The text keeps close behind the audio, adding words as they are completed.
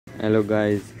Hello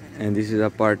guys, and this is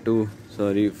a part 2.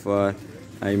 Sorry for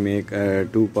I make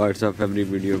two parts of every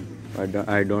video, but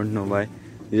I don't know why.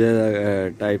 These are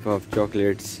the type of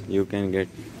chocolates you can get.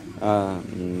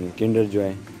 Kinder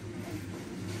Joy,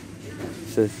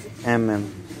 this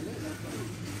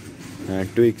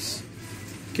Twix,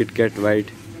 Kit Kat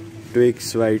White,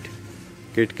 Twix White,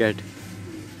 Kit Kat,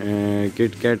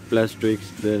 Kit Kat plus Twix,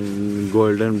 the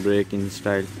golden break in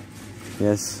style.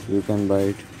 Yes, you can buy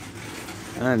it.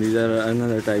 These are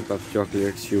another type of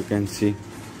chocolates you can see.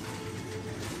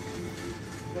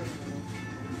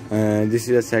 This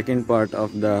is the second part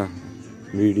of the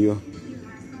video.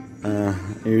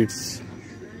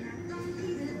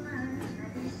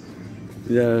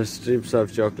 There are strips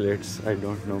of chocolates. I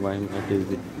don't know why what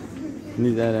is it.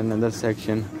 These are another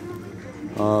section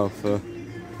of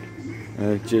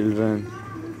children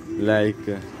like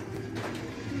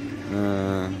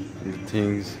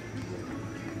things.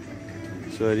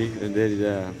 Sorry, there is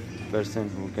a person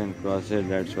who can cross it,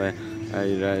 that's why I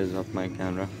raise up my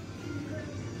camera.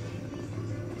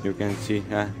 You can see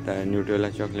the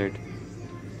Nutella chocolate,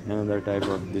 another type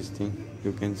of this thing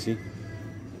you can see.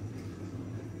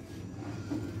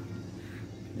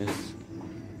 Yes,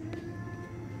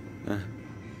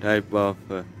 type of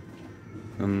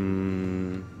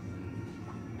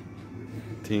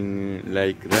thing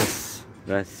like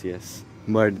Russ, yes,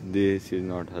 but this is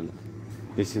not halal,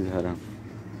 this is haram.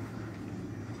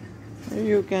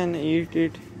 You can eat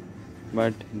it,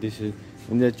 but this is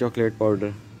the chocolate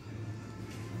powder.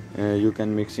 You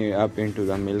can mix it up into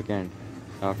the milk and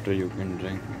after you can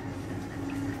drink.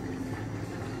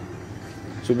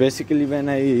 So basically when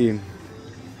I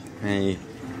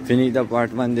finish the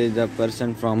part 1, there is a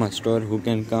person from a store who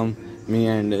can come me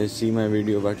and see my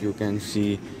video, what you can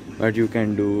see, what you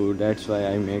can do. That's why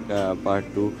I make a part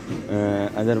 2.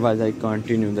 Otherwise I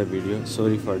continue the video.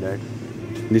 Sorry for that.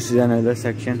 This is another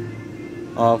section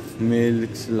of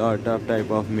milks, lot of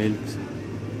type of milks.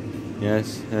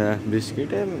 Yes, biscuit,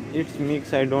 it's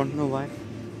mix, I don't know why.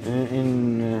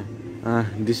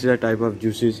 This is a type of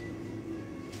juices,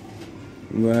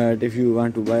 but if you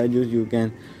want to buy a juice, you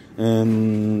can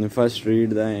first read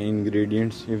the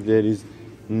ingredients. If there is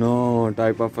no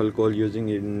type of alcohol using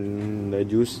in the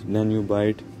juice, then you buy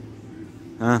it.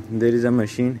 There is a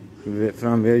machine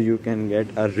from where you can get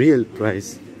a real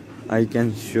price. I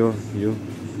can show you.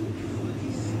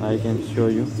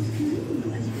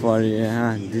 For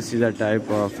this is a type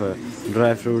of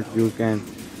dry fruit. You can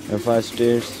first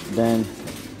taste, then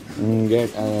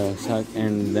get a suck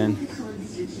and then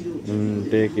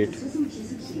take it.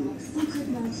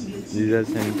 These are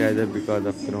sanitizer because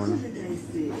of corona.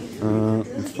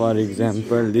 For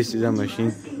example, this is a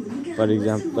machine. For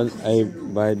example, I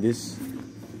buy this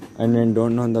and then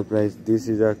don't know the price. This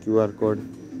is a QR code.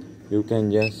 You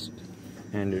can just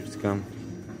and it's come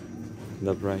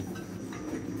the price.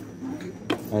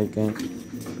 I can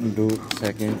do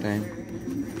second time.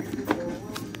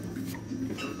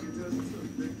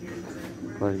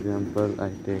 For example, I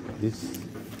take this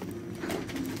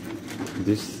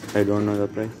I don't know the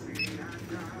price.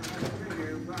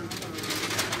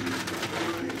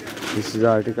 This is the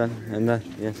article and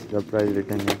yes, the price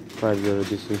written here 50.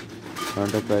 This is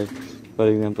not a price. For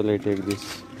example, I take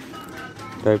this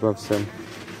type of cell.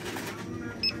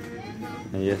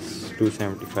 Yes,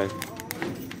 275.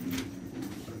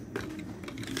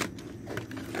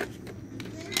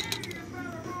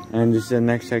 And this is the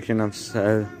next section of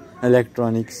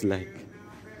electronics like,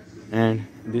 and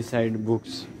this side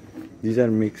books. These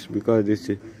are mixed because this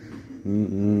is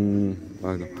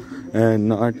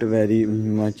not very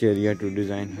much area to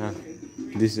design.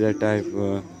 This is a type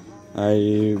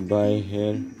I buy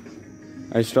here.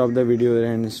 I stop the video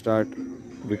and start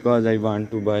because I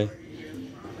want to buy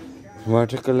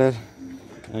watercolor.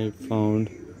 I found,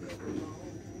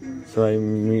 so I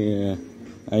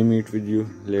meet with you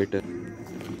later.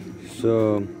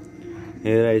 So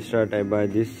here I start. I buy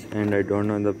this and I don't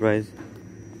know the price.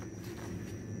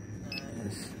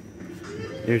 Yes.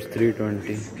 It's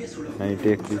 320. I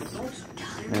take this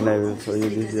and I will show you.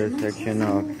 This is a section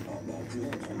of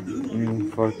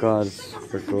for cars,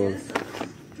 petrol.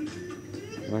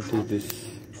 What is this?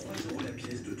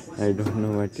 I don't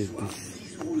know what is this.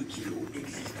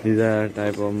 These are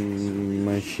type of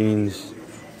machines.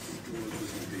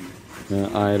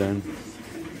 Iron.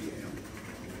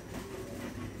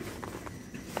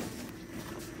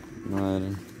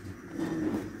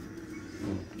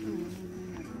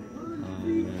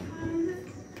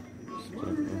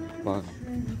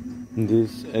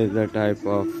 This is the type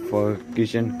of for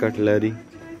kitchen cutlery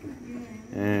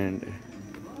and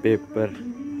paper,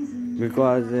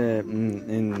 because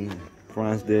in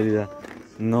France there is a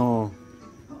no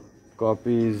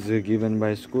copy is given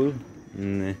by school.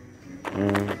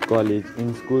 College.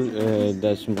 In school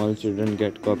the small children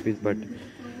get copies, but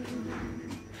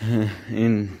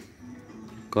in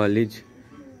college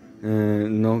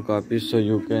no copies, so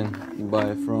you can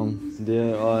buy from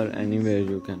there or anywhere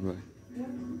you can buy.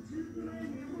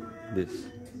 This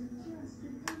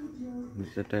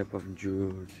is a type of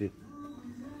juice,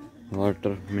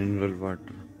 water, mineral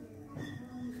water.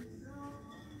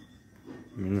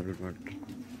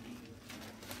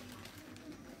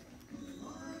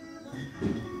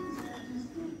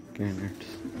 Candidates.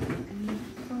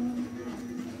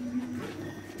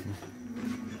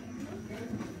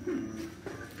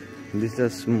 This is a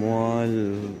small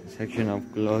section of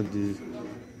clothes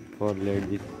for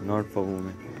ladies, not for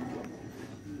women.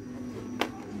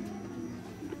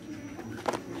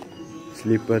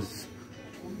 Slippers,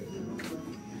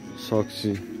 socks,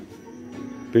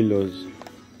 pillows,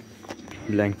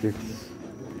 blankets,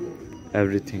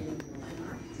 everything.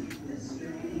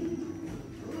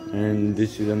 And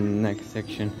this is the next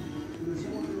section.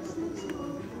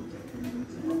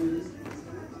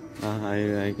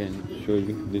 I can show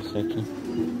you this section,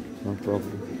 no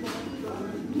problem.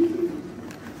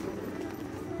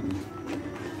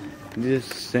 This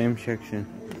same section,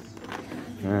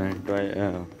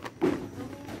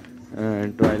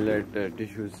 toilet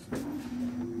tissues,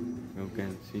 you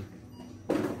can see.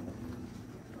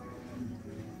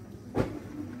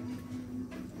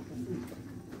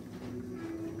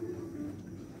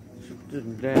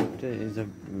 That is a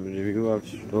review of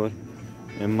store.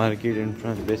 A market in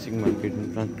France, basic market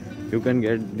in France. You can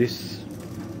get this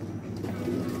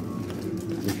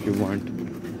if you want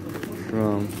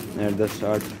from at the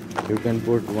start. You can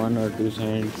put 1 or 2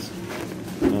 cents,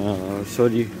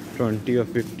 20 or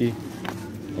 50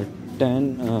 or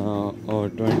 10 or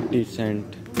 20 cent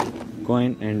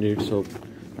coin, and it's soap.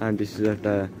 And this is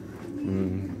a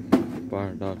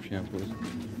part of shampoos.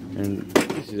 And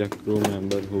this is a crew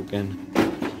member who can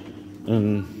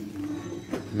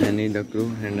manage the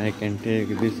crew, and I can take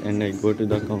this and I go to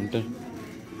the counter,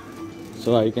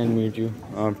 so I can meet you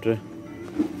after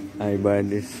I buy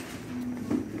this.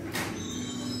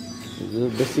 So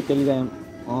basically I'm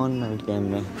on my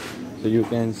camera, so you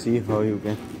can see how you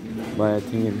can buy a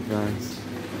thing in France.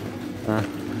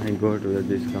 I go to the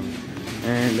discount,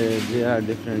 and there are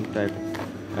different types.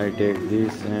 I take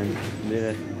this, and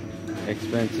they are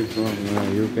expensive from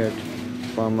you get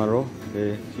Palmaro,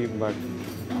 they cheap, but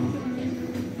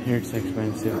it's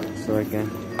expensive, so I can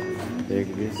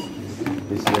take this.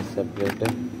 This is a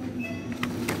separator.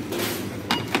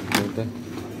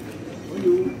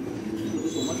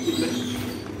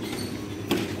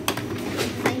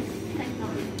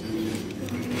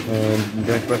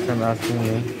 That person asking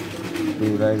me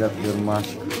to write up your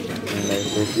mask, and I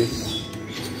take this,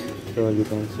 so you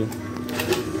can see.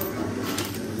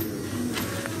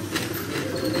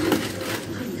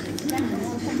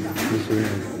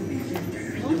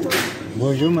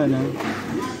 Bonjour madame.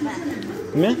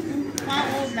 Mais?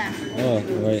 Oh,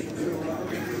 wait.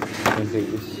 I can take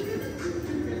this.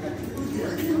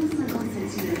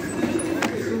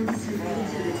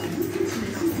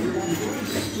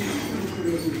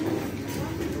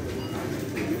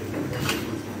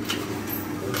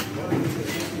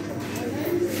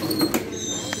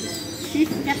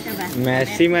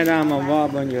 Merci madame, au revoir,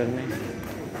 bonne journée.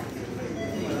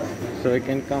 So I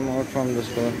can come out from the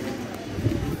store.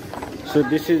 So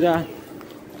this is a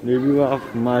review of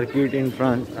market in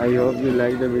France. I hope you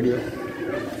like the video.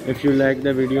 If you like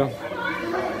the video,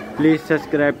 please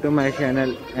subscribe to my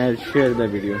channel and share the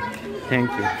video.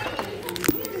 Thank you.